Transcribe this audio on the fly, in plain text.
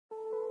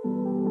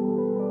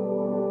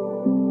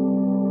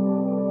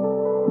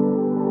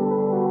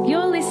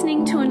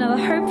listening to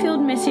another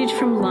hope-filled message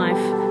from Life.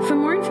 For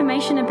more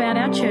information about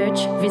our church,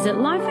 visit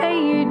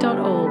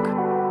lifeau.org.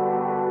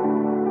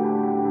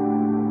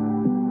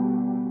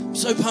 I'm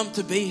so pumped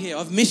to be here.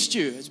 I've missed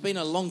you. It's been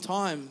a long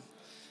time.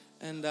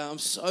 And I'm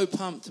so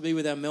pumped to be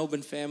with our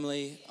Melbourne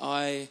family.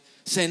 I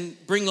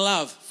bring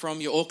love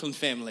from your Auckland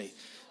family.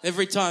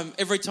 Every time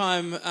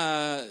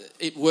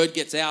word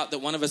gets out that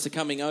one of us are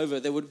coming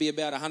over, there would be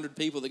about 100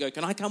 people that go,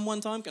 "Can I come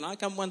one time? Can I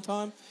come one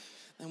time?"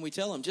 And we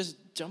tell them, just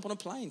jump on a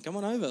plane. Come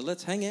on over.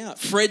 Let's hang out.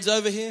 Fred's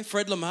over here.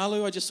 Fred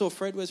Lamalu. I just saw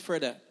Fred. Where's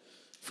Fred at?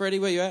 Freddie,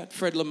 where you at?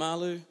 Fred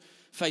Lamalu.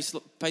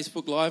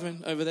 Facebook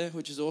Live over there,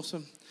 which is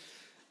awesome.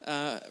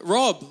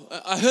 Rob.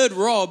 I heard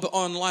Rob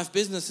on Life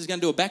Business is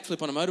going to do a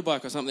backflip on a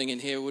motorbike or something in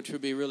here, which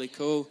would be really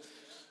cool.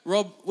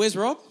 Rob, where's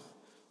Rob?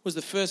 Was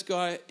the first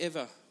guy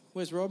ever.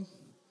 Where's Rob?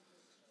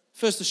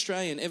 First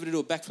Australian ever to do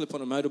a backflip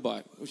on a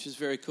motorbike, which is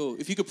very cool.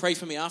 If you could pray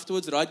for me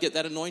afterwards that I'd get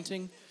that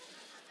anointing.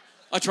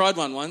 I tried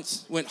one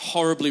once, went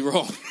horribly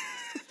wrong.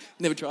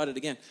 Never tried it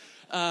again.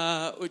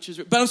 But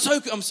I'm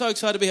so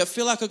excited to be here. I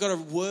feel like I got a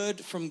word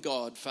from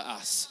God for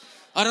us.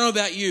 I don't know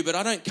about you, but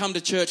I don't come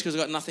to church because I've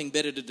got nothing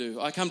better to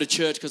do. I come to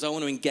church because I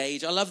want to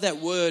engage. I love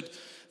that word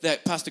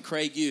that Pastor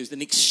Craig used,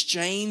 an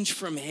exchange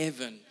from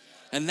heaven.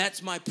 And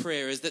that's my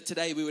prayer, is that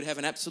today we would have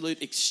an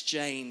absolute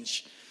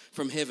exchange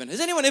from heaven. Has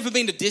anyone ever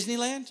been to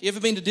Disneyland? You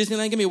ever been to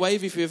Disneyland? Give me a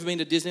wave if you've ever been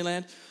to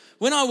Disneyland.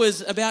 When I was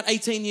about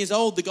 18 years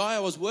old, the guy I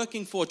was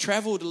working for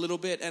traveled a little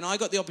bit, and I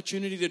got the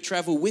opportunity to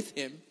travel with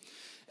him.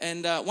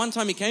 And one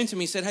time he came to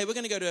me and said, "Hey, we're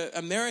going to go to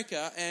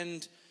America,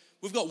 and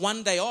we've got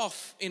one day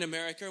off in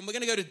America, and we're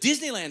going to go to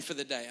Disneyland for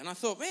the day." And I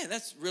thought, man,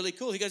 that's really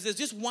cool. He goes, "There's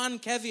just one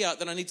caveat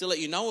that I need to let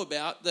you know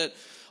about, that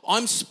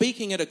I'm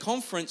speaking at a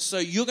conference, so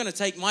you're going to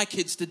take my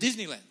kids to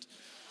Disneyland."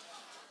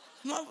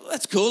 I'm like, well,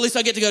 that's cool. At least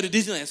I get to go to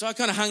Disneyland. So I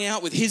kind of hung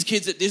out with his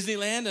kids at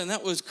Disneyland, and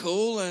that was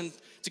cool. And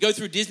to go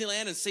through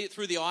Disneyland and see it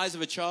through the eyes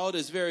of a child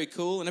is very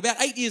cool. And about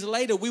 8 years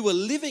later, we were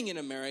living in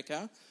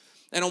America.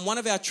 And on one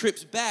of our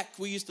trips back,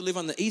 we used to live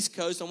on the East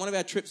Coast. On one of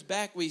our trips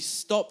back, we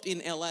stopped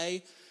in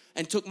LA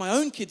and took my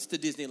own kids to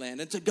Disneyland.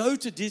 And to go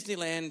to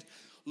Disneyland,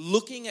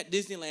 looking at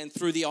Disneyland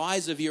through the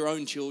eyes of your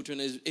own children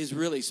is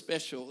really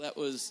special. That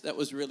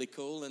was really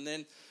cool. And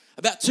then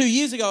about 2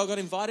 years ago, I got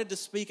invited to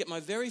speak at my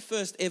very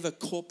first ever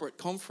corporate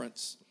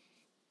conference.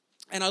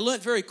 And I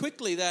learned very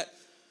quickly that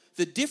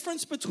the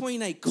difference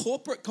between a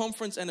corporate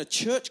conference and a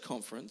church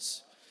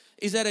conference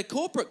is that at a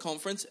corporate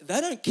conference,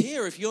 they don't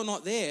care if you're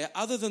not there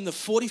other than the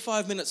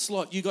 45-minute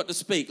slot you got to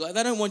speak. Like,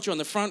 they don't want you on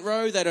the front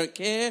row. They don't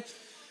care.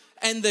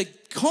 And the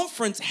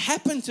conference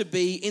happened to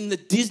be in the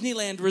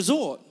Disneyland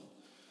resort.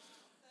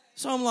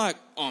 So I'm like,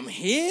 I'm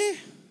here.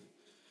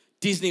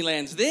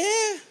 Disneyland's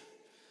there.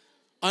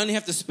 I only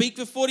have to speak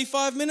for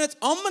 45 minutes.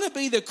 I'm going to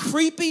be the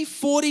creepy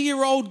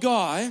 40-year-old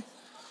guy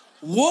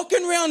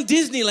walking around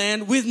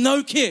Disneyland with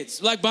no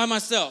kids, like by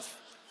myself.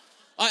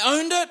 I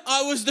owned it.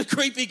 I was the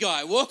creepy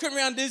guy walking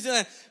around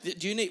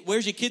Disneyland.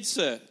 Where's your kids,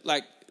 sir?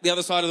 Like the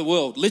other side of the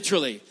world,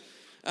 literally.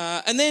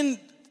 And then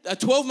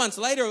 12 months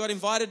later, I got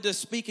invited to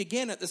speak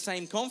again at the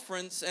same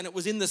conference, and it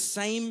was in the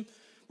same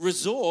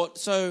resort.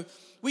 So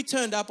we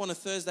turned up on a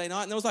Thursday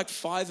night, and there was like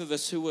 5 of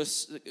us who were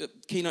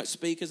keynote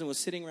speakers and were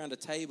sitting around a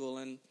table.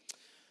 And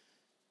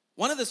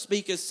one of the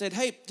speakers said,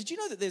 "Hey, did you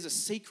know that there's a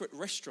secret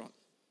restaurant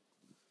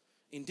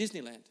in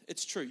Disneyland?"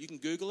 It's true. You can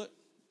Google it.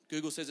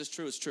 Google says it's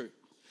true. It's true.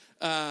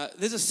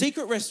 There's a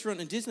secret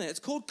restaurant in Disneyland. It's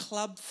called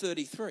Club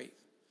 33.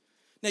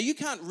 Now, you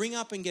can't ring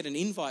up and get an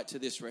invite to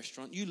this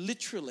restaurant. You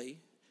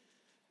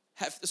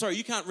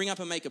can't ring up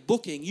and make a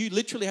booking. You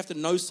literally have to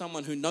know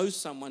someone who knows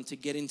someone to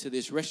get into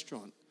this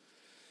restaurant.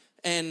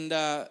 And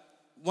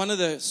one of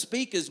the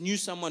speakers knew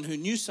someone who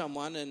knew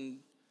someone, and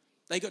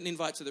they got an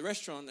invite to the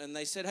restaurant, and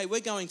they said, "Hey, we're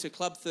going to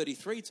Club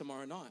 33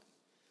 tomorrow night."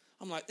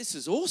 I'm like, this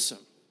is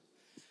awesome.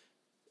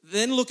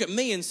 Then look at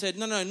me and said,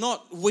 no,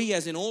 not we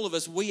as in all of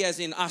us, we as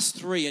in us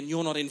 3, and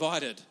you're not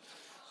invited.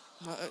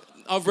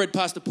 I've read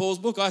Pastor Paul's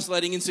book,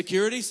 Isolating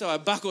Insecurity, so I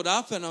buckled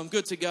up and I'm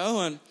good to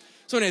go. And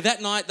so anyway,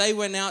 that night they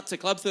went out to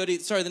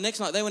the next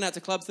night they went out to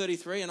Club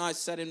 33, and I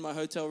sat in my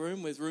hotel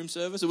room with room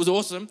service. It was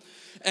awesome.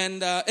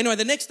 And anyway,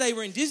 the next day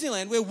we're in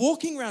Disneyland. We're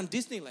walking around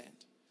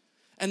Disneyland.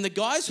 And the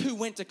guys who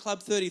went to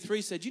Club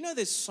 33 said, "You know,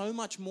 there's so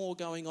much more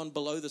going on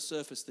below the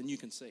surface than you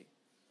can see.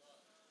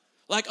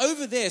 Like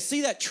over there,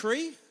 see that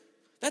tree?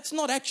 That's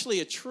not actually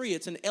a tree.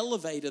 It's an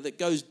elevator that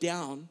goes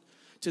down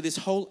to this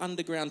whole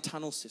underground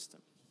tunnel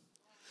system.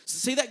 So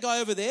see that guy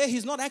over there?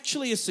 He's not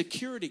actually a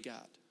security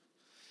guard.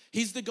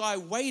 He's the guy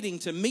waiting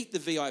to meet the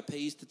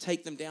VIPs to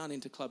take them down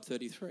into Club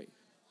 33.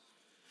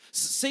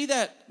 See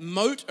that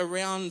moat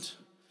around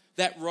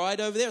that ride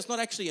over there? It's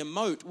not actually a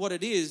moat. What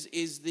it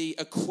is the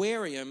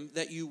aquarium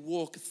that you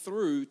walk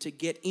through to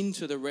get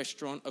into the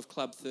restaurant of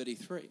Club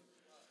 33.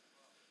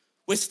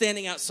 We're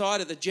standing outside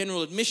at the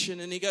general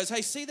admission, and he goes,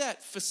 "Hey, see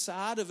that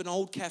facade of an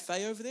old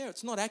cafe over there?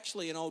 It's not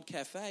actually an old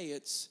cafe.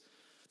 It's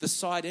the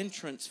side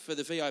entrance for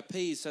the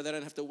VIPs, so they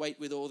don't have to wait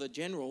with all the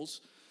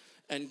generals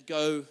and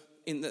go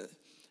in the..."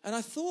 And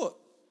I thought,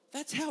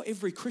 that's how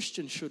every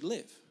Christian should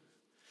live.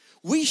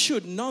 we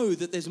should know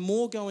that there's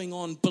more going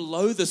on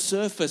below the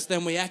surface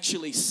than we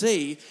actually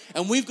see.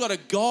 And we've got a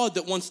God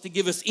that wants to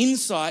give us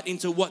insight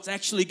into what's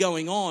actually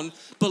going on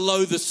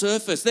below the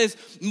surface. There's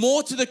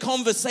more to the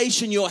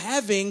conversation you're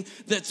having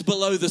that's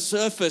below the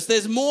surface.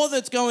 There's more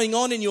that's going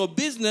on in your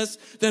business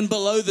than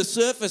below the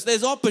surface.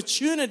 There's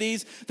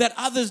opportunities that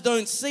others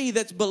don't see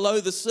that's below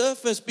the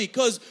surface,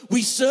 because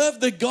we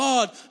serve the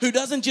God who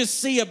doesn't just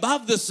see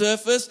above the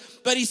surface,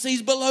 but he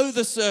sees below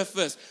the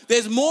surface.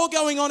 There's more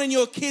going on in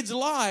your kids'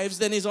 lives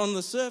than is on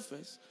the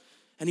surface.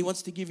 And he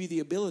wants to give you the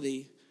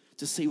ability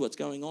to see what's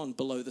going on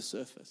below the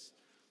surface.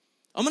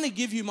 I'm going to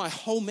give you my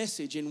whole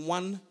message in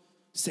one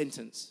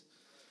sentence.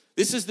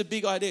 This is the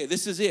big idea.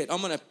 This is it.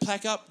 I'm going to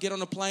pack up, get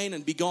on a plane,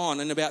 and be gone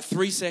in about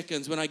 3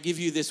 seconds when I give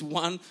you this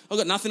one. I've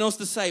got nothing else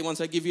to say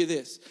once I give you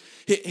this.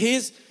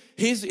 Here's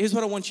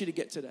what I want you to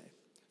get today.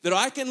 That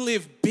I can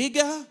live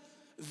bigger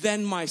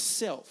than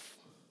myself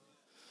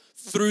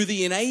through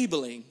the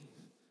enabling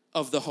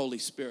of the Holy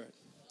Spirit.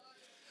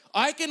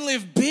 I can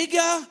live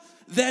bigger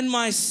than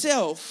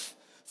myself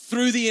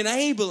through the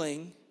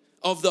enabling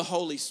of the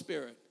Holy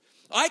Spirit.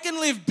 I can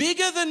live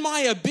bigger than my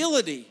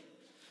ability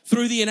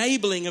through the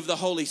enabling of the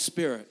Holy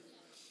Spirit.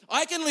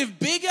 I can live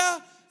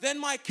bigger than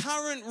my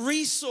current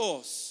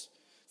resource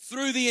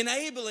through the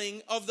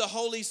enabling of the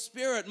Holy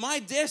Spirit. My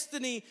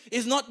destiny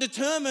is not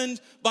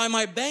determined by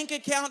my bank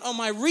account or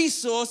my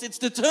resource. It's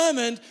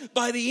determined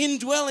by the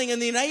indwelling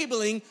and the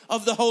enabling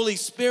of the Holy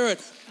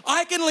Spirit.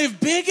 I can live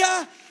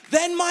bigger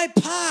than my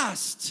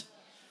past.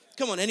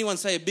 Come on, anyone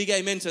say a big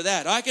amen to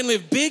that? I can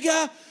live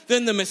bigger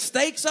than the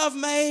mistakes I've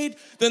made,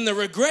 than the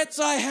regrets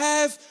I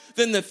have,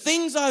 than the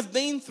things I've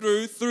been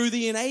through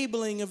the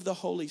enabling of the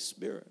Holy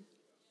Spirit.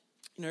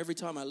 You know, every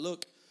time I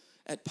look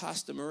at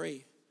Pastor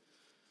Marie,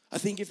 I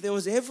think if there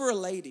was ever a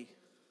lady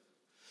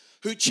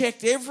who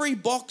checked every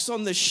box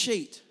on the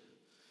sheet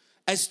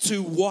as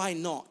to why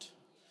not.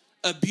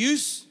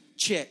 Abuse,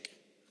 check.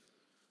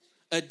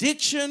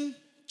 Addiction,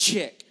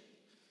 check.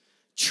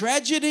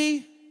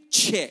 Tragedy,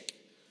 check.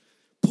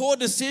 Poor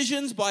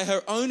decisions by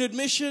her own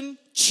admission,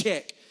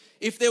 check.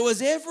 If there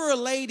was ever a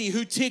lady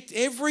who ticked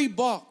every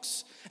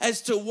box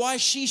as to why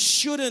she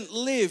shouldn't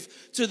live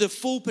to the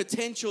full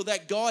potential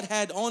that God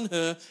had on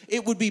her,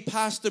 it would be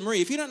Pastor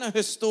Marie. If you don't know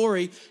her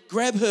story,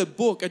 grab her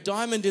book, A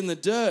Diamond in the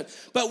Dirt.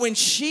 But when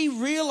she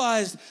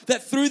realized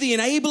that through the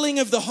enabling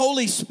of the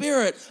Holy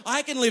Spirit,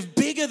 I can live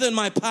bigger than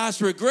my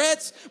past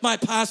regrets, my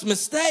past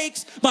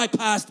mistakes, my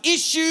past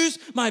issues,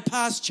 my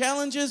past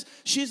challenges,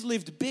 she's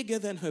lived bigger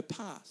than her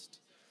past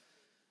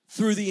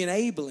through the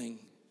enabling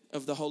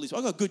of the Holy Spirit.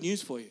 I've got good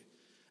news for you.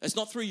 It's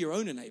not through your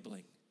own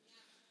enabling.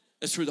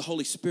 It's through the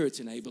Holy Spirit's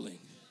enabling.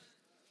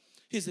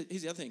 Here's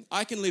the other thing.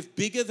 I can live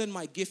bigger than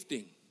my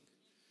gifting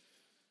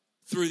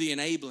through the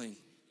enabling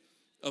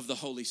of the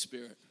Holy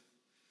Spirit.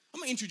 I'm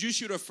going to introduce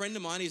you to a friend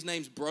of mine. His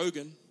name's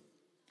Brogan.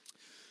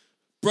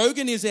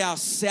 Brogan is our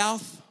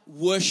South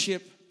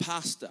worship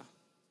pastor.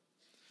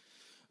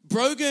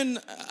 Brogan,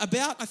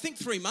 about, I think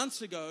 3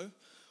 months ago,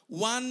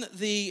 won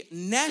the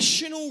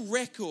national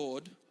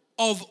record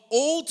of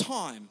all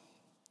time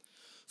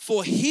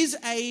for his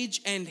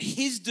age and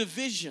his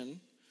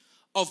division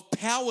of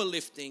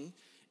powerlifting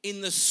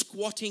in the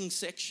squatting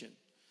section.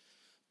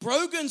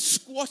 Brogan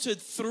squatted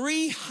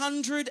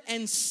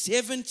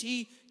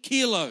 370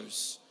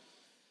 kilos.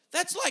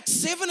 That's like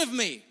 7 of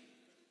me.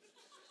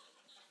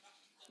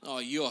 Oh,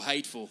 you're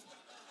hateful.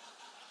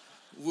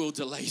 Will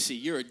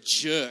DeLacy, you're a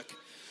jerk.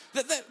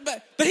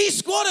 But he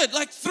squatted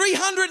like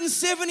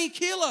 370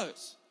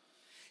 kilos.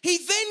 He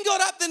then got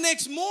up the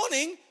next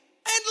morning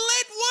and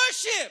led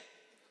worship.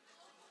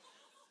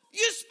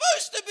 You're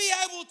supposed to be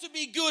able to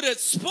be good at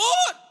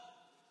sport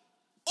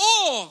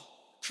or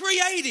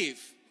creative,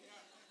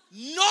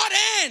 not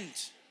and.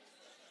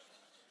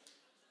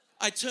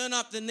 I turn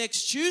up the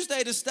next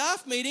Tuesday to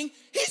staff meeting.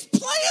 He's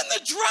playing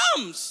the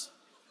drums.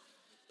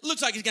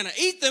 Looks like he's going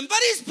to eat them, but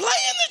he's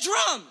playing the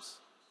drums.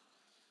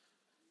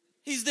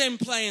 He's then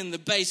playing the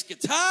bass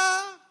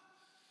guitar.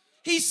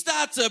 He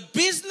starts a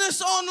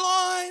business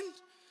online.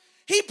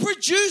 He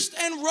produced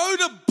and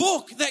wrote a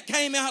book that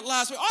came out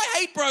last week. I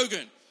hate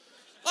Brogan.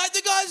 Like,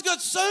 the guy's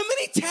got so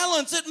many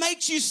talents, it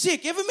makes you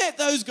sick. Ever met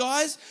those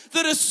guys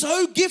that are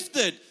so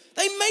gifted?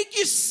 They make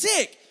you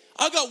sick.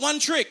 I got one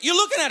trick. You're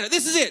looking at it.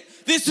 This is it.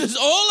 This is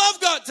all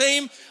I've got,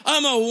 team.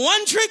 I'm a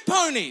one-trick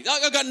pony.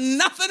 I've got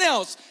nothing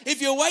else.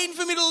 If you're waiting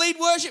for me to lead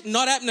worship,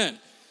 not happening.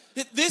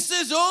 This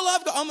is all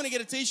I've got. I'm going to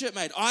get a t-shirt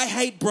made. I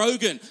hate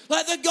Brogan.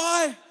 Like, the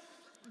guy,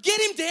 get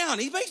him down.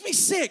 He makes me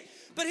sick.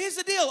 But here's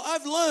the deal.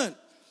 I've learned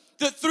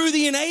that through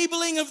the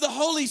enabling of the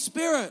Holy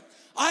Spirit,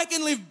 I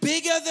can live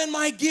bigger than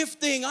my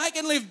gifting. I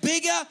can live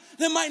bigger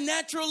than my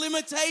natural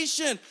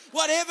limitation.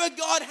 Whatever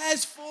God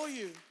has for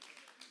you,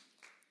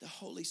 the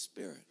Holy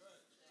Spirit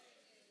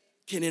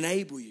can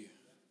enable you.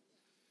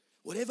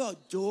 Whatever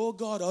door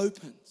God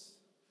opens,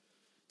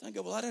 don't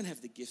go, well, I don't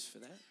have the gifts for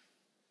that.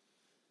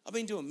 I've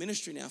been doing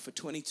ministry now for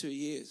 22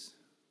 years.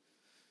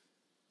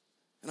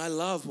 And I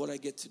love what I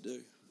get to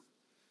do.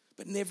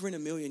 But never in a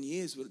million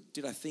years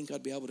did I think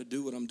I'd be able to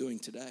do what I'm doing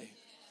today.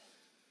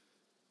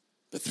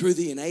 but through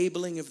the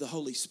enabling of the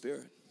Holy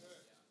Spirit.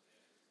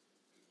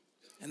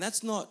 And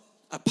that's not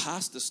a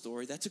pastor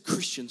story, that's a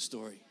Christian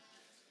story.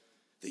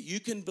 That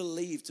you can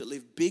believe to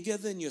live bigger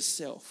than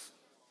yourself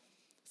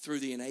through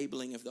the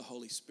enabling of the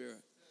Holy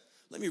Spirit.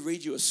 Let me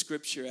read you a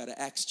scripture out of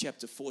Acts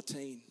chapter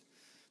 14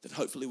 that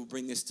hopefully will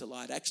bring this to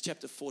light. Acts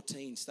chapter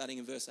 14, starting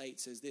in verse 8,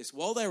 says this: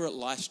 while they were at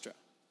Lystra,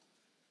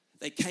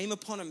 they came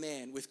upon a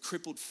man with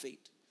crippled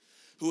feet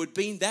who had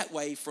been that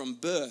way from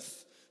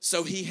birth,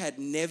 so he had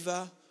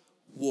never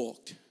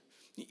walked.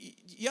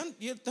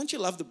 Don't you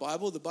love the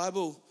Bible? The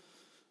Bible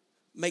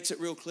makes it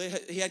real clear.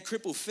 He had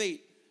crippled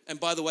feet, and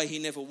by the way, he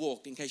never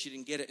walked, in case you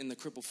didn't get it in the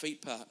crippled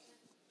feet part.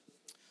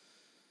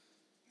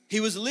 He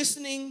was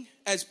listening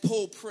as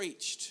Paul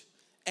preached,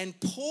 and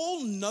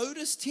Paul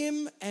noticed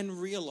him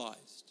and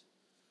realized.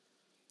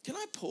 Can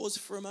I pause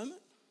for a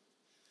moment?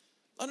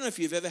 I don't know if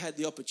you've ever had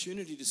the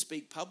opportunity to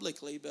speak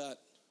publicly,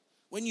 but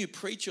when you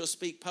preach or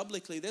speak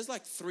publicly, there's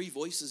like 3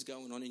 voices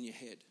going on in your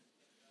head.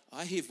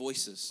 I hear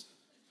voices.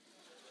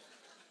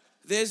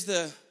 There's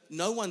the,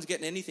 no one's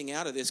getting anything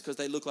out of this because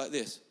they look like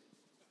this.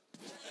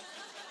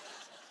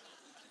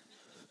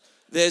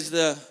 There's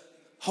the,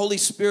 Holy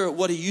Spirit,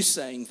 what are you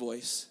saying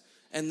voice?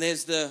 And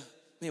there's the,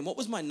 man, what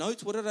was my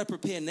notes? What did I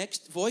prepare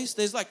next voice?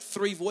 There's like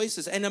 3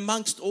 voices. And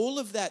amongst all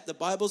of that, the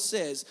Bible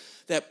says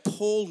that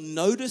Paul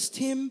noticed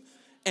him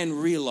and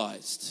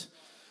realized.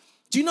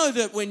 Do you know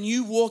that when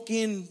you walk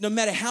in, no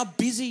matter how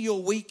busy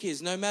your week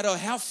is, no matter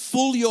how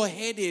full your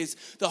head is,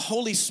 the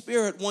Holy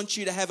Spirit wants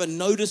you to have a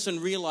notice and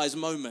realize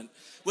moment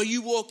where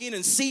you walk in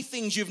and see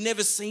things you've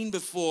never seen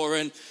before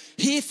and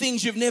hear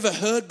things you've never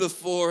heard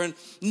before and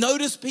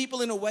notice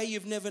people in a way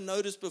you've never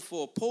noticed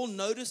before. Paul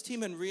noticed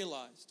him and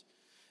realized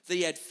that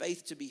he had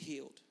faith to be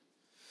healed.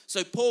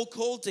 So Paul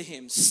called to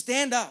him,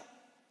 stand up.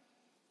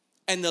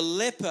 And the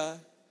leper,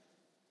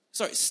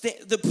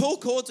 Paul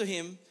called to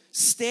him,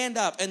 stand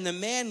up. And the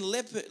man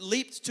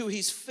leaped to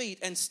his feet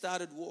and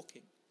started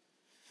walking.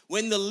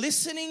 When the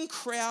listening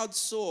crowd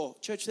saw,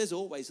 church, there's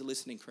always a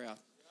listening crowd.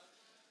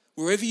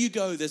 Wherever you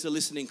go, there's a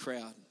listening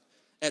crowd.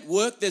 At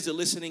work, there's a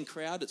listening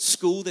crowd. At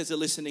school, there's a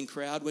listening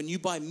crowd. When you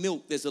buy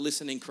milk, there's a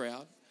listening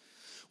crowd.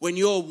 When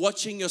you're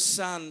watching your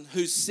son,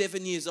 who's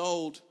 7 years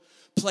old,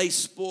 play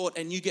sport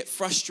and you get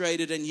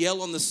frustrated and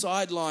yell on the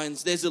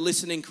sidelines, there's a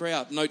listening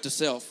crowd. Note to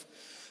self.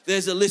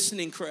 There's a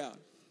listening crowd.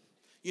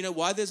 You know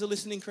why there's a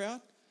listening crowd?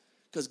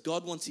 Because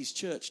God wants his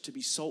church to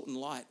be salt and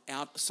light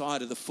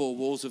outside of the 4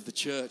 walls of the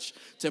church,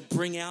 to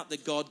bring out the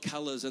God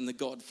colors and the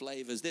God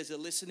flavors. There's a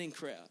listening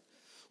crowd.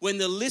 When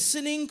the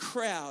listening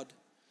crowd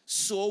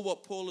saw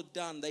what Paul had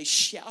done, they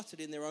shouted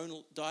in their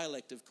own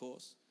dialect, of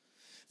course.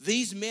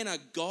 These men are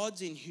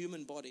gods in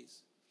human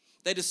bodies.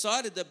 They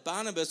decided that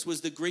Barnabas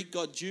was the Greek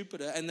god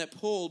Jupiter and that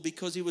Paul,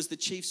 because he was the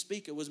chief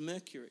speaker, was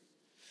Mercury.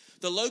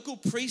 The local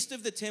priest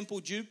of the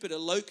temple Jupiter,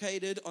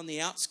 located on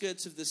the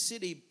outskirts of the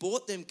city,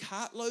 bought them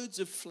cartloads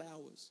of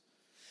flowers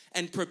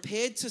and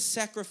prepared to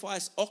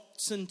sacrifice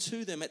oxen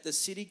to them at the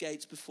city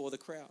gates before the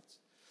crowds.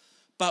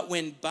 But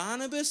when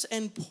Barnabas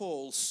and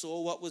Paul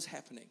saw what was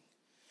happening,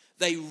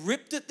 they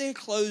ripped at their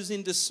clothes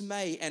in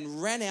dismay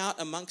and ran out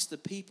amongst the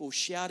people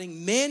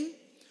shouting, "Men,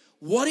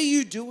 what are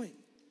you doing?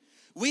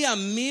 We are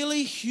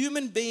merely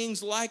human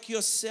beings like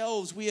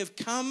yourselves. We have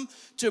come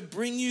to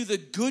bring you the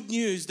good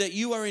news that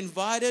you are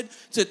invited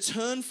to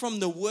turn from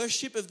the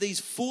worship of these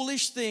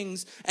foolish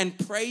things and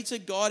pray to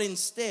God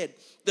instead,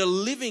 the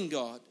living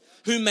God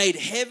who made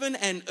heaven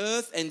and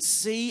earth and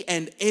sea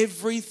and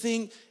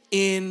everything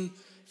in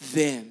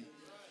them."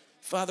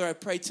 Father, I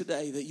pray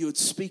today that you would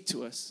speak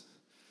to us,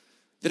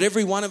 that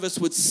every one of us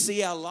would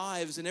see our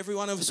lives and every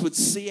one of us would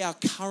see our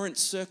current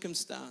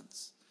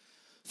circumstance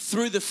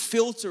through the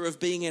filter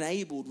of being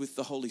enabled with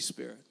the Holy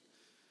Spirit.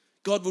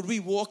 God, would we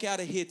walk out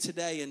of here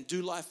today and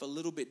do life a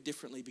little bit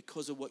differently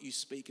because of what you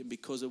speak and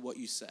because of what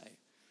you say?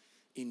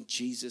 In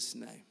Jesus'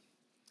 name,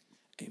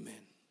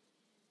 amen.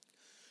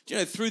 Do you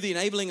know, through the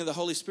enabling of the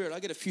Holy Spirit,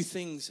 I get a few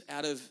things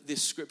out of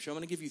this scripture. I'm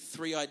going to give you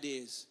 3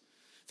 ideas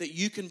that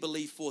you can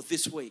believe for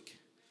this week.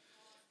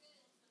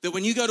 That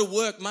when you go to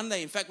work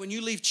Monday, in fact, when you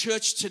leave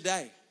church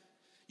today,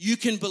 you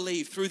can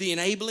believe through the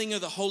enabling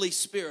of the Holy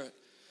Spirit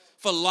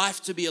for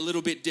life to be a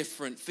little bit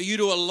different, for you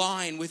to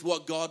align with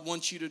what God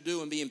wants you to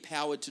do and be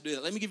empowered to do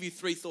that. Let me give you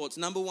 3 thoughts.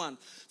 Number 1,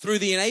 through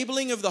the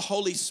enabling of the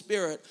Holy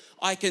Spirit,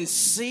 I can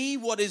see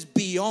what is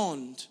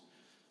beyond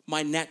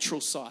my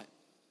natural sight.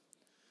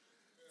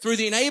 Through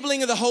the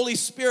enabling of the Holy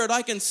Spirit,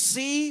 I can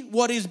see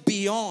what is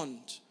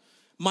beyond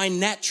my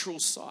natural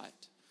sight.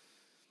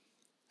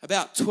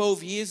 About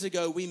 12 years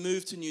ago, we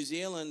moved to New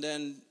Zealand,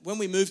 and when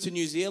we moved to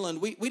New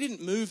Zealand, we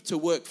didn't move to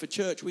work for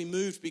church. We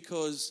moved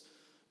because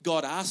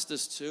God asked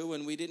us to,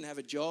 and we didn't have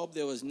a job.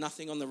 There was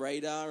nothing on the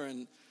radar,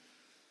 and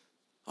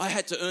I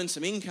had to earn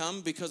some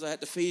income because I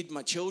had to feed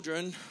my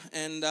children.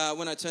 And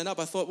when I turned up,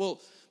 I thought,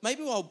 well,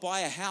 maybe I'll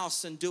buy a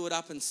house and do it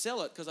up and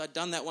sell it, because I'd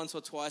done that once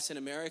or twice in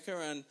America,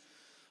 and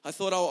I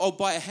thought I'll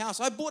buy a house.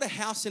 I bought a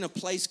house in a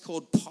place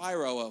called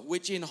Pyroa,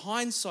 which in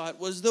hindsight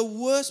was the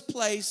worst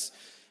place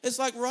It's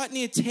like right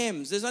near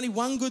Thames. There's only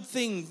one good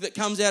thing that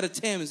comes out of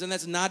Thames, and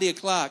that's Nadia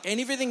Clark. And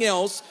everything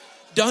else,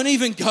 don't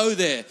even go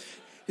there.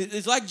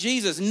 It's like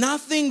Jesus.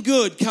 Nothing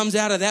good comes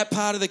out of that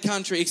part of the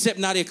country except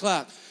Nadia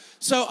Clark.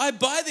 So I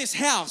buy this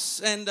house,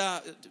 and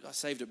I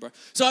saved it, bro.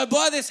 So I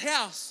buy this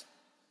house,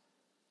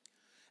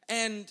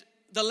 and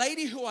the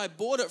lady who I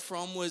bought it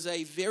from was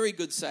a very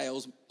good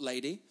sales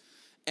lady,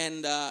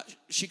 and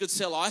she could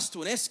sell ice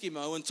to an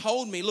Eskimo, and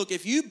told me, look,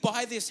 if you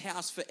buy this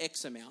house for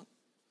X amount,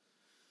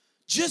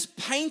 just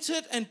paint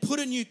it and put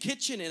a new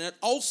kitchen in it.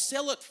 I'll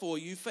sell it for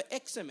you for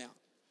X amount.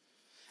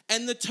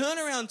 And the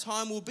turnaround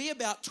time will be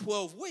about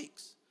 12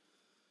 weeks.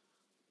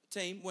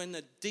 Team, when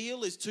the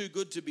deal is too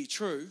good to be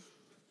true,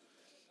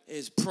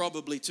 is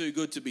probably too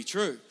good to be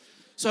true.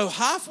 So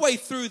halfway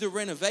through the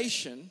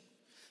renovation,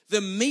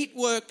 the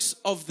meatworks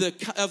of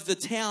the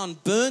town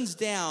burns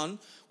down,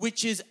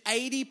 which is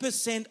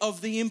 80%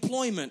 of the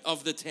employment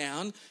of the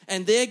town.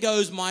 And there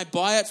goes my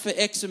buy it for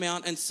X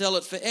amount and sell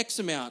it for X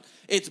amount.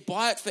 It's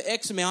buy it for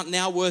X amount,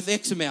 now worth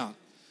X amount.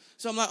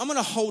 So I'm like, I'm going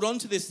to hold on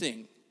to this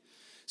thing.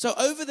 So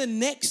over the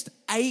next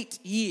 8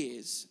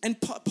 years, and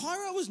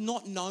Pyro was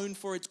not known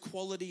for its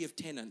quality of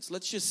tenants.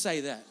 Let's just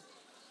say that.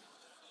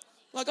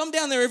 Like, I'm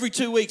down there every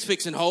 2 weeks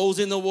fixing holes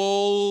in the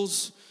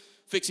walls,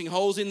 fixing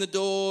holes in the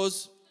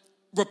doors,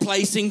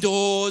 replacing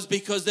doors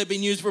because they've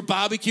been used for a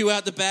barbecue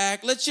out the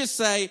back. Let's just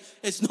say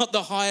it's not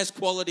the highest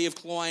quality of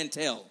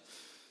clientele.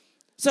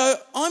 So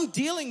I'm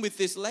dealing with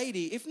this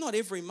lady, if not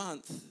every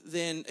month,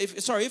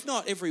 if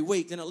not every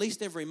week, then at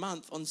least every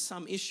month on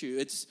some issue.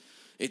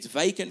 It's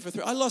vacant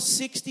for I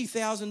lost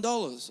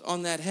 $60,000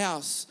 on that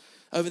house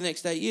over the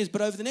next 8 years.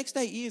 But over the next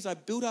 8 years, I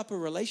built up a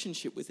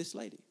relationship with this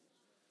lady.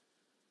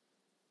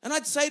 And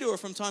I'd say to her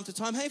from time to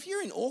time, hey, if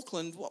you're in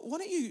Auckland, why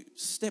don't you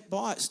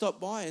stop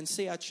by and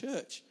see our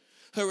church?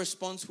 Her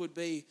response would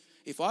be,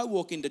 if I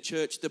walk into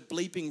church, the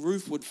bleeping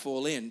roof would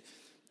fall in.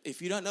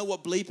 If you don't know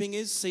what bleeping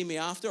is, see me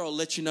after. I'll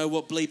let you know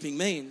what bleeping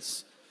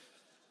means.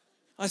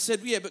 I said,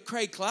 yeah, but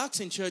Craig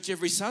Clark's in church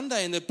every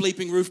Sunday and the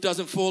bleeping roof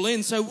doesn't fall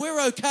in, so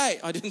we're okay.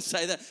 I didn't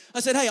say that. I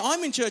said, hey,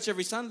 I'm in church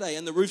every Sunday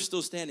and the roof's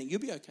still standing. You'll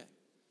be okay.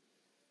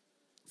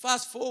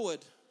 Fast forward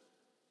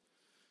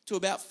to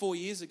about 4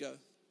 years ago.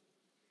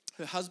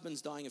 Her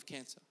husband's dying of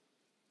cancer.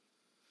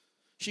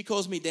 She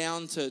calls me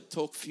down to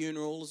talk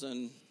funerals,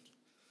 and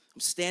I'm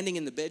standing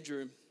in the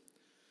bedroom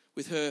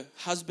with her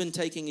husband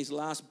taking his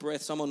last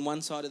breaths. I'm on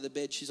one side of the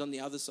bed. She's on the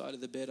other side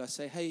of the bed. I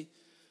say, hey,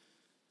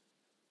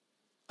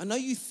 I know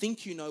you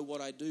think you know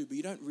what I do, but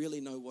you don't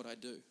really know what I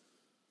do.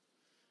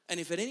 And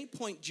if at any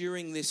point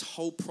during this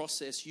whole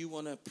process you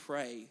want to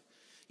pray,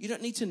 you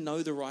don't need to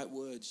know the right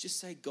words. Just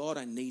say, God,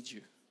 I need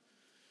you.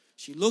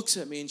 She looks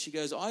at me and she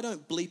goes, I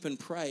don't bleep and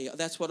pray.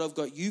 That's what I've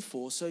got you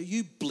for, so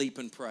you bleep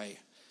and pray.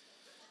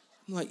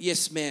 I'm like,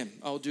 yes, ma'am,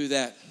 I'll do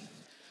that.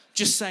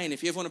 Just saying,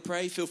 if you ever want to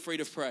pray, feel free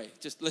to pray.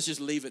 Let's just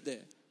leave it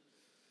there.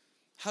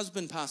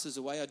 Husband passes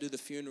away. I do the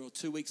funeral.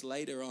 2 weeks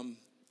later, I'm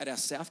at our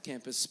South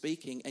Campus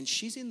speaking, and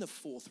she's in the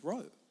 4th row.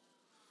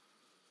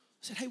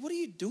 I said, hey, what are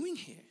you doing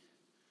here?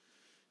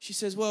 She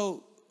says,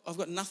 well, I've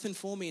got nothing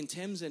for me in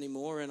Thames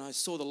anymore, and I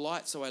saw the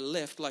light, so I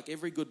left like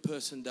every good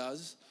person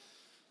does.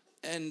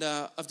 And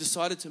I've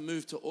decided to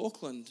move to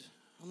Auckland.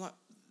 I'm like,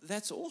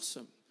 that's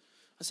awesome.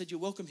 I said, you're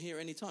welcome here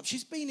anytime.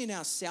 She's been in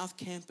our South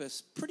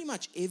Campus pretty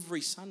much every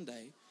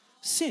Sunday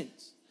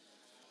since.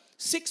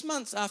 6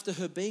 months after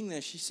her being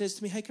there, she says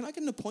to me, hey, can I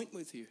get an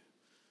appointment with you?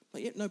 I'm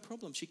like, yeah, no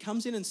problem. She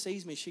comes in and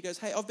sees me. She goes,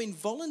 hey, I've been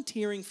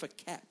volunteering for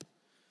CAP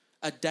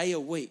a day a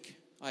week.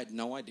 I had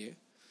no idea.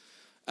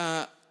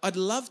 I'd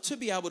love to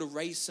be able to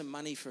raise some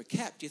money for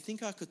CAP. Do you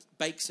think I could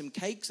bake some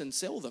cakes and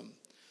sell them?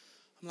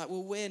 I'm like,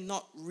 well, we're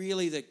not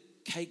really the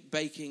cake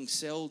baking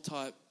sell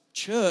type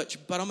church,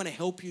 but I'm going to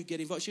help you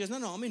get involved. She goes,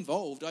 no, I'm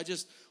involved. I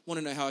just want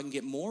to know how I can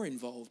get more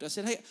involved. I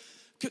said, hey,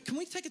 can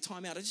we take a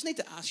time out? I just need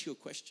to ask you a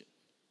question.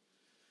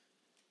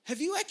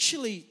 Have you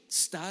actually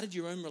started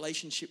your own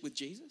relationship with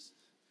Jesus?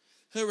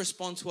 Her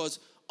response was,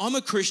 I'm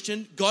a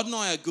Christian. God and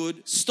I are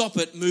good. Stop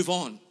it. Move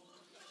on.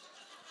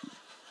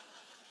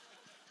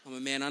 I'm a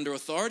man under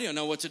authority. I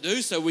know what to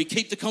do. So we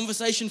keep the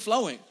conversation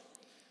flowing.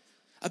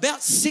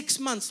 About 6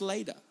 months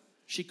later,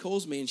 she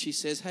calls me and she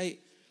says, hey,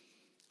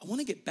 I want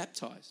to get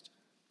baptized.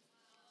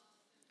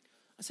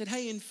 I said,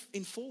 hey,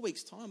 in 4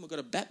 weeks' time, we've got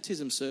a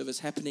baptism service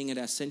happening at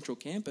our central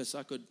campus.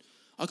 I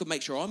could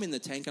make sure I'm in the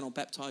tank and I'll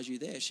baptize you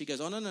there. She goes,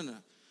 oh, no.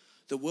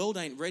 The world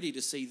ain't ready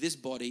to see this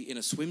body in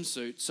a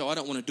swimsuit, so I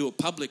don't want to do it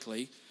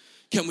publicly.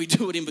 Can we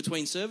do it in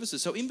between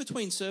services? So in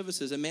between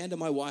services, Amanda,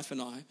 my wife,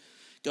 and I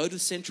go to the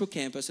central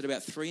campus at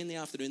about 3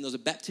 p.m. There's a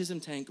baptism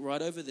tank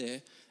right over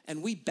there,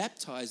 and we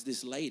baptize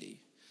this lady.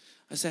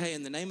 I say, hey,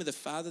 in the name of the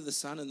Father, the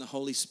Son, and the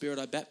Holy Spirit,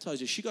 I baptize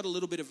you. She got a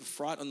little bit of a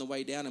fright on the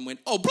way down and went,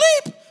 oh,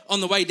 bleep, on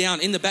the way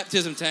down in the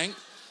baptism tank.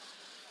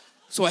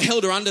 So I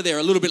held her under there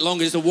a little bit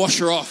longer just to wash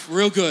her off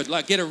real good,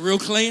 like get her real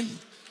clean.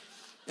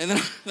 And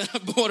then I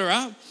brought her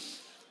up.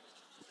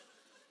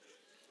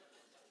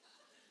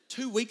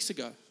 2 weeks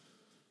ago,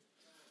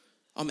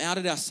 I'm out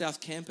at our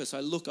South Campus. I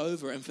look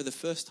over, and for the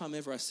first time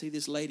ever, I see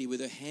this lady with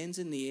her hands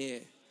in the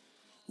air,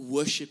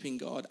 worshiping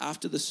God.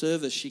 After the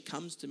service, she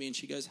comes to me and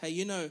she goes, hey,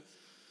 you know,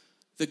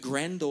 the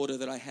granddaughter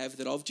that I have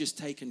that I've just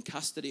taken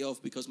custody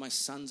of because my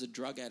son's a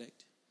drug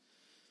addict.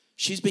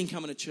 She's been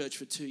coming to church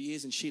for 2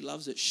 years and she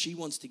loves it. She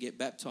wants to get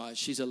baptized.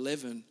 She's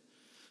 11.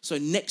 So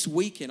next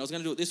weekend, I was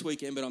going to do it this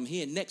weekend, but I'm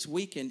here. Next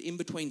weekend, in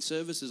between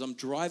services, I'm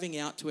driving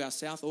out to our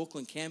South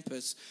Auckland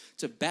campus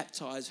to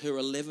baptize her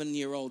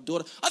 11-year-old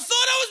daughter. I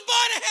thought I was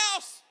buying a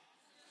house.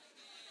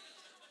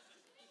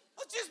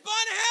 I was just buying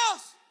a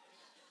house.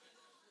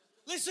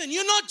 Listen,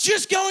 you're not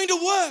just going to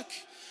work.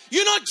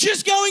 You're not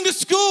just going to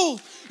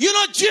school. You're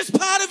not just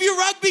part of your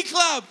rugby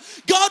club.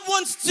 God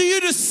wants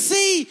you to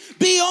see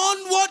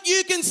beyond what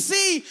you can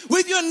see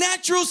with your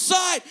natural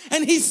sight.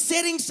 And He's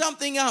setting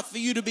something up for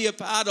you to be a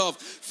part of.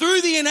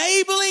 Through the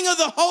enabling of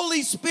the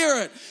Holy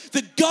Spirit,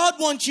 that God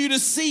wants you to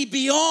see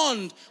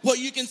beyond what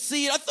you can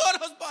see. I thought I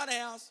was buying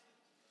a house.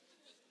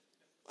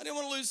 I didn't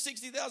want to lose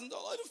 $60,000.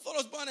 I just thought I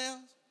was buying a house.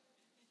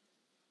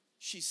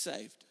 She's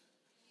saved.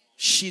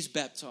 She's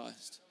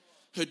baptized.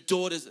 Her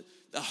daughter's...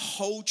 The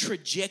whole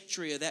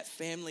trajectory of that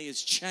family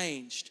has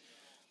changed.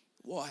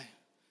 Why?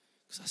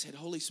 Because I said,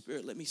 Holy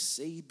Spirit, let me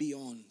see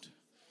beyond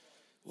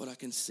what I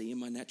can see in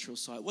my natural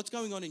sight. What's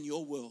going on in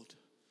your world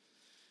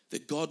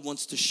that God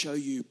wants to show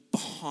you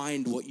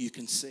behind what you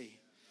can see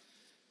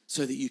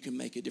so that you can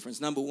make a difference?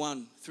 Number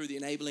one, through the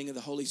enabling of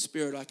the Holy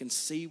Spirit, I can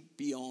see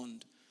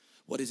beyond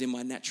what is in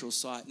my natural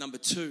sight. Number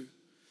two,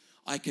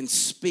 I can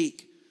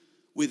speak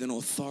with an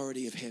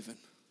authority of heaven.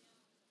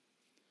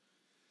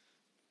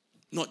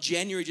 Not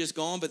January just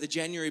gone, but the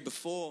January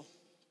before,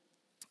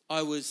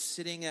 I was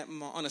sitting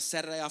on a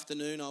Saturday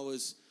afternoon, I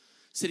was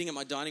sitting at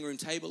my dining room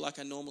table like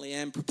I normally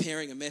am,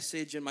 preparing a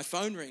message, and my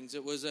phone rings.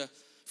 It was a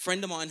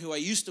friend of mine who I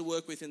used to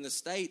work with in the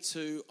States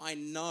who I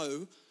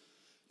know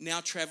now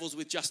travels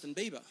with Justin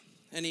Bieber.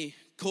 And he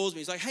calls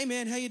me. He's like, hey,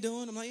 man, how you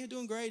doing? I'm like, yeah,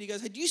 doing great. He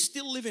goes, hey, do you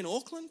still live in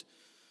Auckland?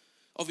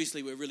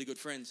 Obviously, we're really good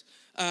friends.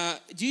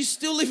 Do you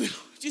still live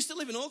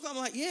in Auckland? I'm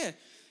like, yeah.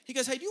 He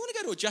goes, hey, do you want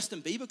to go to a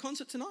Justin Bieber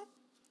concert tonight?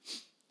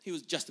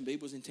 Justin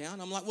Bieber was in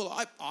town. I'm like, well,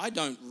 I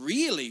don't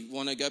really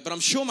want to go, but I'm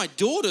sure my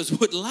daughters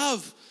would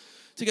love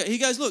to go. He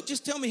goes, look,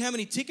 just tell me how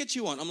many tickets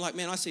you want. I'm like,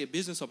 man, I see a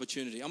business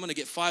opportunity. I'm going to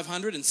get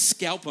 500 and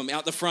scalp them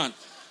out the front.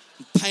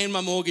 I'm paying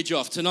my mortgage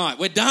off tonight.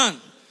 We're done.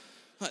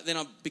 Then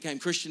I became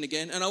Christian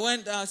again. And I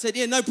went, said,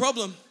 yeah, no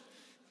problem.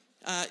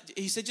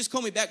 He said, just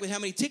call me back with how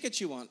many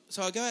tickets you want.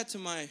 So I go out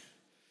to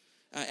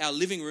our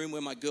living room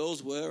where my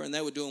girls were, and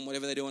they were doing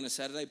whatever they do on a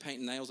Saturday,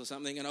 painting nails or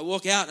something. And I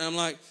walk out and I'm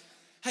like,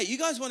 hey, you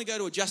guys want to go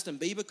to a Justin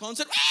Bieber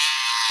concert?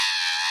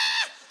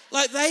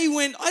 Like they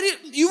went,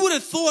 you would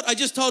have thought I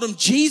just told them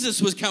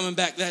Jesus was coming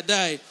back that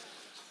day.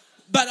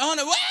 But on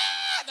it,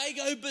 they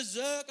go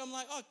berserk. I'm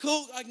like, oh,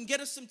 cool, I can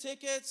get us some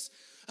tickets.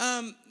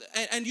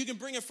 And you can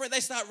bring a friend. They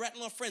start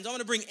rattling off friends. I'm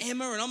going to bring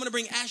Emma and I'm going to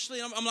bring Ashley.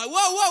 And I'm like,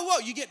 whoa.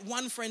 You get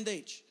one friend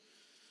each.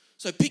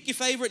 So pick your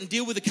favorite and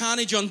deal with the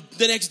carnage on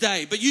the next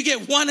day. But you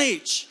get one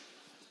each.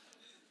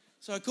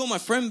 So I call my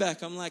friend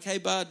back. I'm like, hey,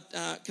 bud,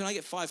 can I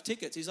get 5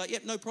 tickets? He's like,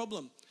 yep, no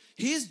problem.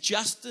 Here's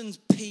Justin's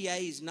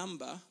PA's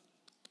number.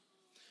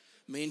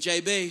 Me and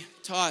JB,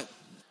 tight.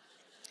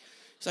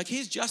 He's like,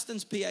 here's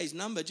Justin's PA's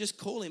number. Just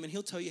call him and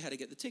he'll tell you how to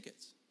get the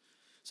tickets.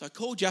 So I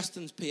call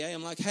Justin's PA.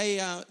 I'm like, hey,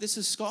 this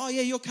is Scott. Oh,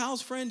 yeah, you're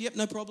Carl's friend. Yep,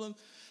 no problem.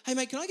 Hey,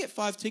 mate, can I get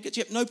 5 tickets?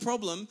 Yep, no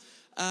problem.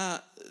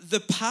 The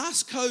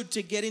passcode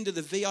to get into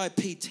the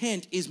VIP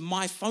tent is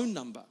my phone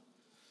number.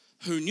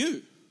 Who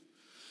knew?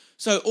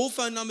 So all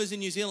phone numbers in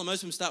New Zealand,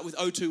 most of them start with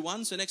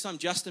 021. So next time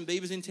Justin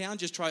Bieber's in town,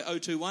 just try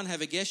 021,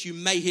 have a guess. You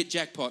may hit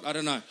jackpot. I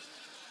don't know.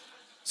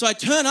 So I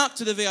turn up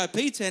to the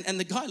VIP tent and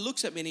the guy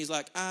looks at me and he's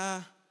like,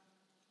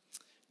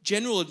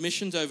 general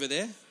admissions over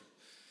there.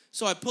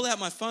 So I pull out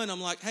my phone.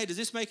 I'm like, hey, does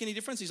this make any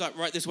difference? He's like,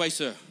 right this way,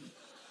 sir.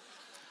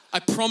 I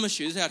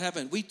promise you, this is how it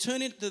happened. We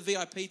turn into the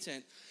VIP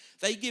tent.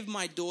 They give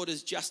my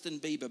daughters Justin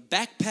Bieber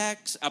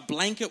backpacks, a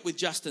blanket with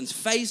Justin's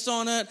face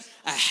on it,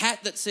 a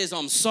hat that says,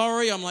 I'm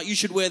sorry. I'm like, you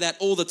should wear that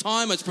all the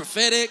time. It's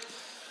prophetic.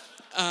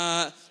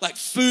 Like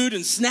food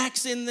and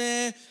snacks in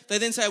there. They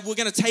then say, we're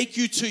going to take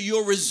you to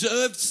your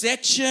reserved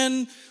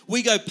section.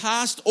 We go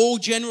past all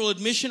general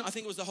admission. I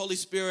think it was the Holy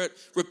Spirit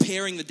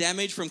repairing the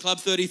damage from Club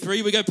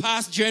 33. We go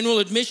past general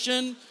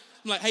admission.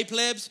 I'm like, hey,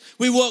 plebs.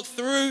 We walk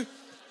through.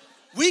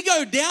 We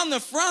go down the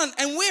front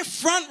and we're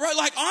front row.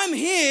 Like, I'm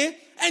here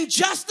and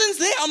Justin's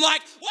there. I'm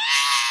like,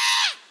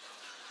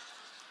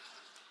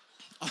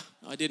 wah!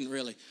 I didn't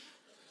really.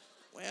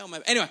 Well,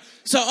 maybe. Anyway,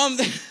 so I'm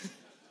there.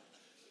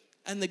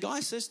 And the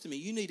guy says to me,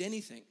 you need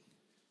anything,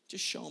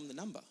 just show him the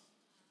number.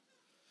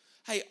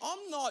 Hey,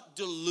 I'm not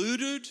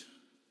deluded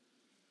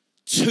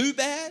too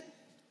bad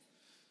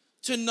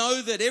to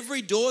know that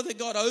every door that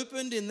got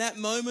opened in that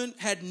moment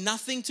had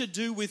nothing to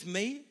do with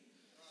me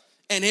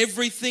and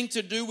everything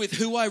to do with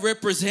who I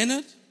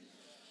represented.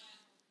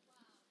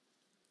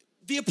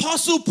 The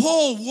Apostle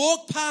Paul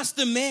walked past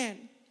a man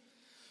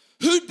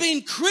who'd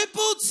been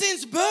crippled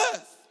since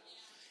birth.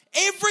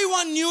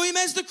 Everyone knew him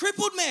as the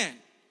crippled man.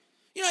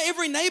 You know,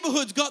 every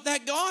neighborhood's got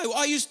that guy.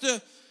 I used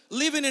to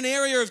live in an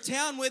area of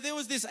town where there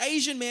was this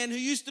Asian man who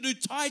used to do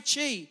Tai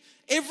Chi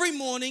every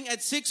morning at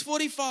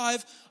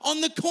 6:45 on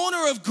the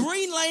corner of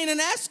Green Lane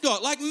and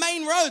Ascot, like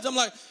main roads. I'm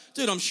like,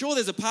 dude, I'm sure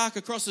there's a park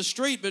across the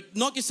street, but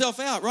knock yourself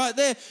out right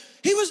there.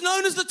 He was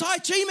known as the Tai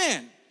Chi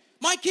man.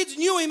 My kids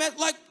knew him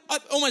I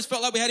almost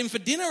felt like we had him for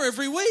dinner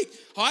every week.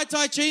 Hi,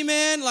 Tai Chi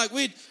man. Like,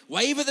 we'd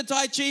wave at the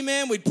Tai Chi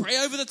man. We'd pray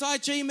over the Tai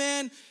Chi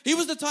man. He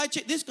was the Tai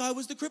Chi. This guy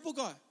was the cripple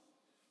guy.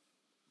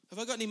 Have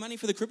I got any money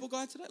for the cripple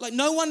guy today? Like,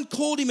 no one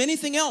called him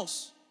anything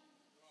else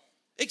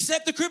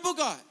except the cripple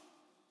guy.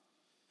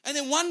 And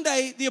then one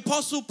day, the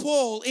Apostle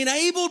Paul,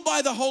 enabled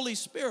by the Holy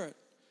Spirit,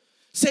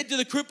 said to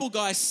the cripple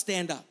guy,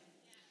 stand up.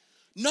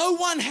 No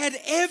one had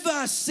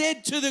ever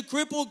said to the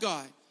cripple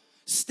guy,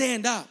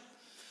 stand up.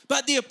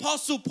 But the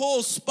Apostle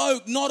Paul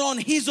spoke not on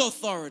his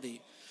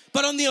authority,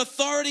 but on the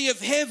authority of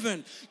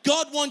heaven.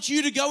 God wants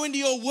you to go into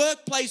your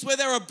workplace where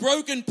there are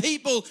broken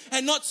people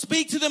and not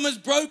speak to them as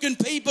broken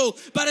people,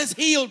 but as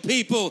healed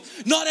people,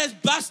 not as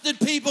busted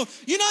people.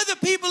 You know the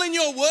people in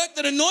your work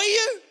that annoy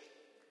you?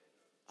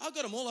 I've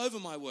got them all over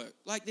my work,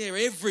 like they're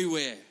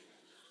everywhere.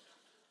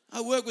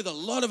 I work with a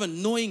lot of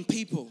annoying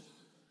people.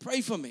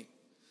 Pray for me.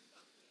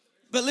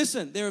 But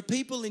listen, there are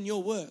people in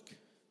your work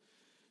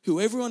who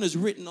everyone has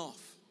written off,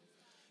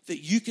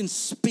 that you can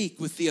speak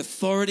with the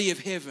authority of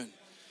heaven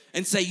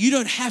and say, you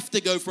don't have to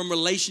go from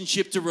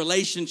relationship to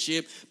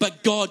relationship,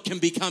 but God can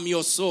become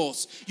your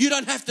source. You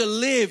don't have to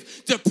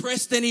live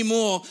depressed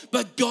anymore,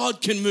 but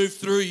God can move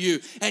through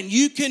you. And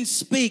you can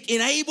speak,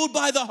 enabled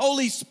by the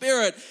Holy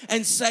Spirit,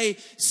 and say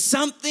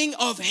something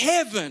of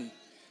heaven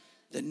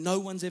that no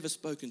one's ever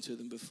spoken to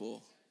them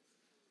before.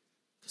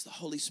 Because the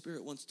Holy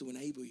Spirit wants to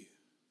enable you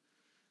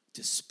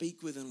to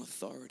speak with an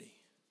authority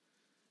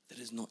that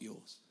is not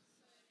yours.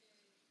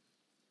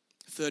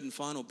 Third and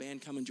final,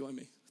 band, come and join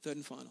me. Third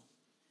and final.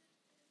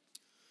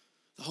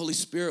 The Holy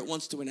Spirit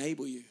wants to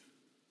enable you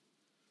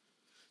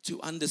to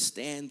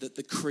understand that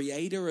the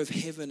creator of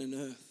heaven and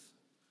earth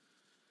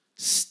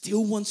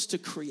still wants to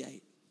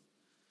create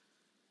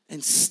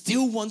and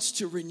still wants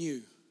to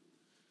renew,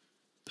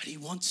 but he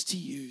wants to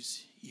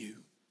use you.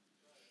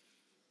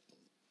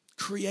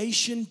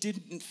 Creation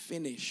didn't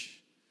finish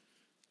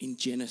in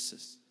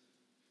Genesis.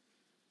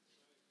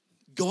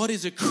 God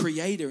is a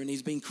creator and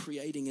he's been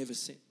creating ever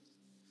since.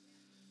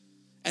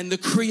 And the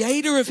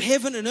creator of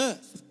heaven and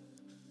earth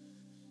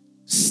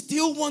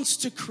still wants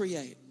to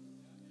create.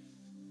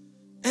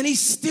 And he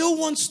still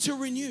wants to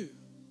renew.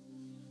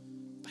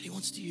 But he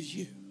wants to use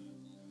you.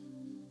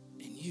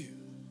 And you.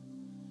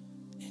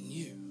 And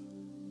you.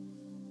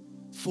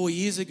 4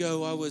 years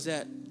ago, I was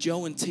at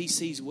Joe and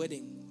TC's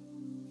wedding.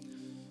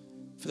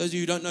 For those of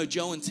you who don't know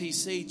Joe and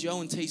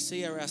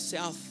TC are our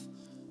South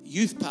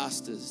youth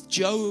pastors.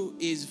 Joe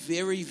is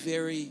very,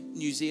 very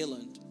New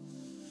Zealand.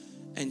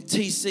 And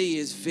TC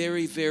is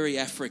very, very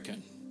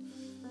African.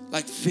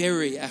 Like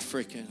very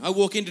African. I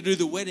walk in to do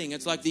the wedding.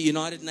 It's like the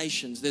United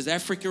Nations. There's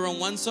Africa on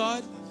one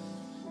side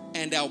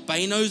and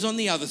albinos on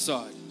the other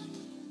side.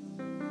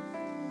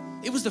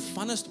 It was the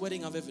funnest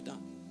wedding I've ever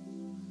done.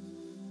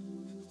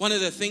 One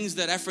of the things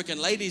that African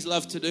ladies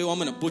love to do, I'm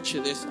going to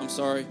butcher this. I'm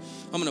sorry.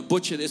 I'm going to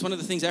butcher this. One of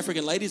the things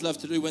African ladies love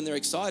to do when they're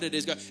excited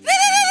is go,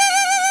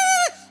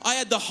 I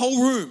had the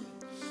whole room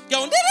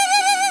going,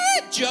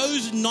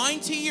 Joe's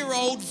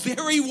 90-year-old,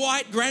 very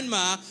white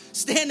grandma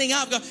standing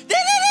up going,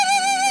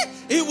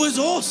 it was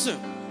awesome.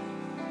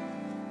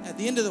 At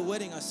the end of the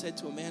wedding, I said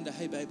to Amanda,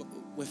 hey, babe,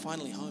 we're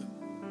finally home.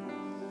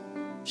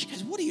 She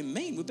goes, what do you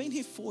mean? We've been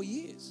here 4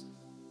 years.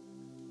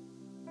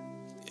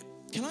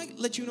 Can I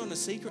let you in on a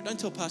secret? Don't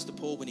tell Pastor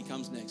Paul when he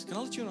comes next. Can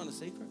I let you in on a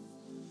secret?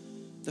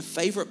 The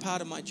favorite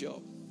part of my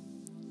job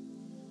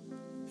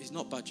is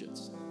not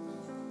budgets.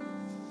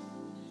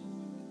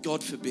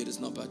 God forbid it's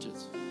not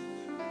budgets.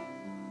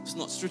 It's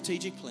not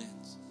strategic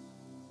plans.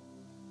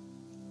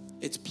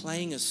 It's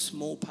playing a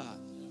small part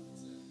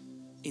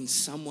in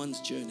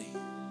someone's journey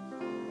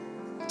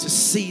to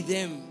see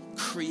them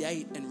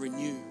create and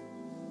renew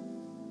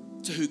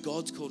to who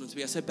God's called them to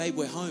be. I said, babe,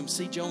 we're home.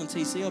 See Joe and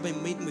TC. I've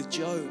been meeting with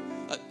Joe.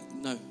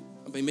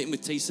 I've been meeting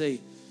with TC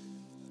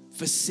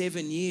for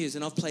 7 years,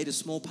 and I've played a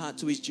small part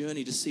to his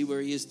journey to see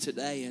where he is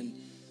today. And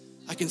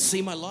I can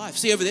see my life.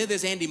 See over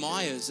there's Andy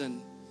Myers,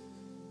 and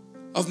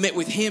I've met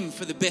with him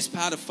for the best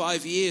part of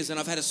 5 years, and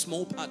I've had a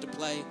small part to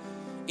play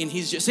in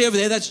his. See over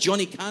there, that's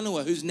Johnny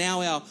Kanua, who's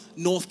now our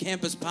North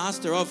Campus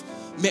pastor. I've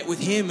met with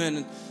him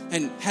and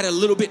had a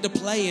little bit to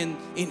play in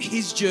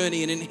his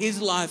journey and in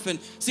his life. And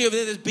see over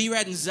there's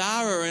B-Rad and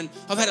Zara, and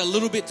I've had a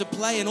little bit to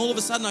play. And all of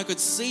a sudden I could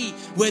see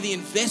where the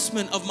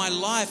investment of my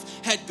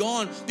life had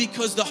gone,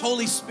 because the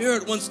Holy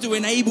Spirit wants to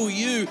enable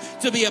you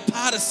to be a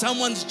part of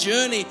someone's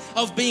journey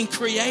of being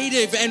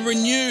creative and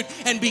renewed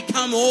and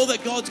become all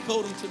that God's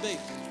called them to be.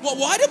 Well,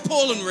 why do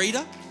Paul and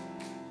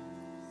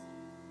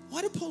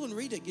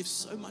Rita give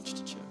so much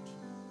to church?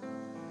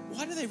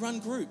 Why do they run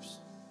groups?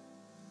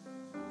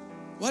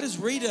 Why does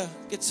Rita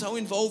get so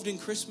involved in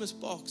Christmas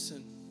Box?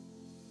 And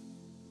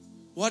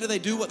why do they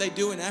do what they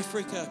do in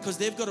Africa? Because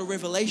they've got a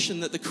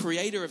revelation that the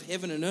creator of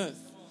heaven and earth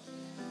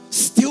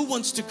still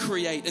wants to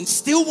create and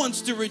still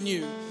wants to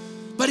renew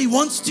But he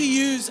wants to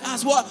use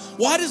us.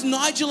 Why does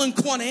Nigel and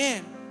Quan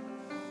Ann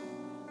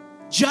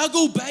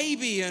juggle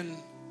baby? And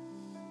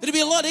it'd be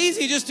a lot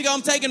easier just to go,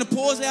 I'm taking a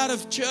pause out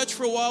of church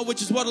for a while,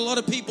 which is what a lot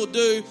of people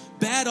do.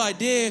 Bad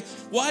idea.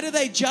 Why do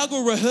they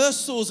juggle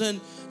rehearsals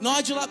and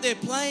Nigel up there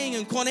playing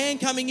and Quan Ann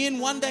coming in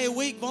one day a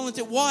week,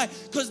 volunteer? Why?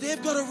 Because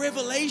they've got a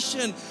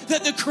revelation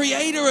that the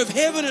creator of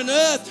heaven and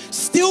earth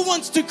still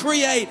wants to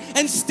create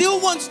and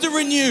still wants to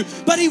renew,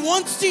 but he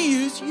wants to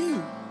use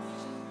you.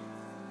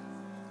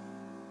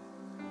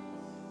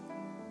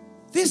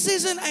 This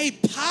isn't a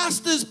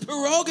pastor's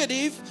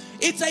prerogative.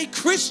 It's a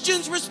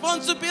Christian's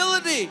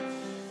responsibility.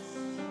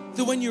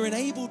 That when you're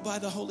enabled by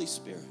the Holy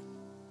Spirit,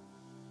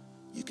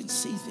 you can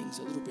see things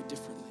a little bit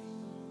differently.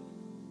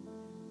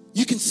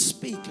 You can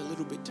speak a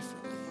little bit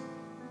differently.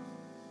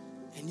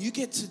 And you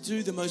get to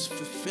do the most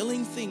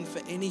fulfilling thing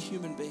for any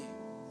human being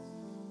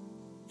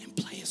and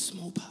play a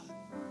small part.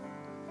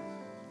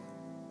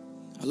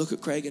 I look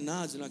at Craig and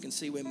Nards and I can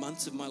see where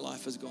months of my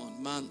life has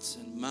gone. Months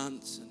and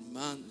months and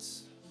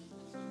months.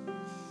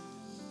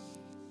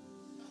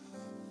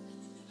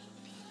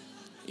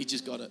 He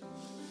just got it.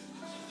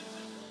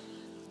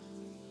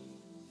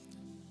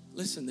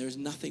 Listen, there is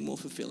nothing more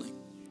fulfilling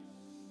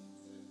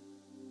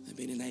than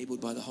being enabled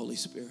by the Holy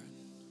Spirit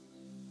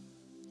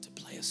to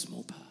play a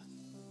small part.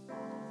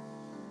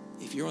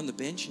 If you're on the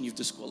bench and you've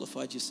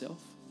disqualified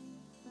yourself,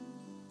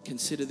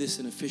 consider this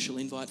an official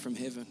invite from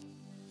heaven.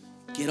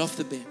 Get off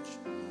the bench.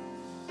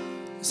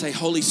 Say,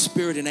 Holy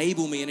Spirit,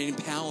 enable me and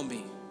empower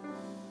me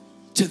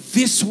to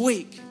this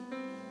week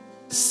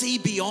see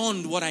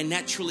beyond what I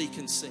naturally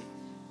can see.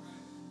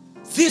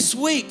 This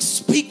week,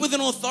 speak with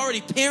an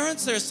authority.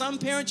 Parents, there are some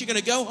parents, you're going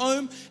to go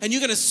home and you're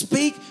going to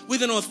speak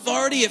with an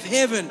authority of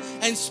heaven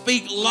and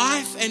speak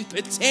life and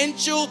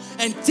potential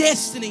and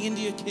destiny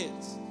into your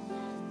kids.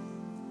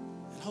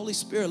 And Holy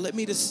Spirit, lead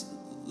me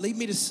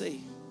to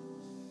see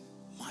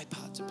my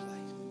part to play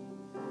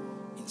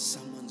in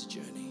someone's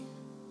journey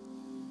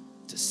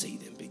to see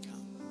them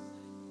become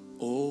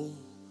all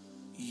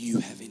you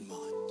have in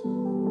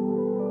mind.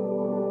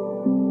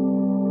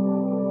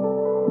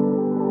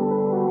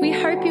 We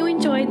hope you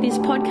enjoyed this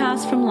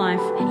podcast from Life.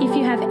 If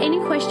you have any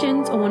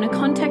questions or want to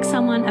contact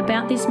someone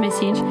about this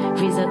message,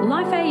 visit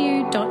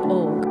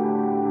lifeau.org.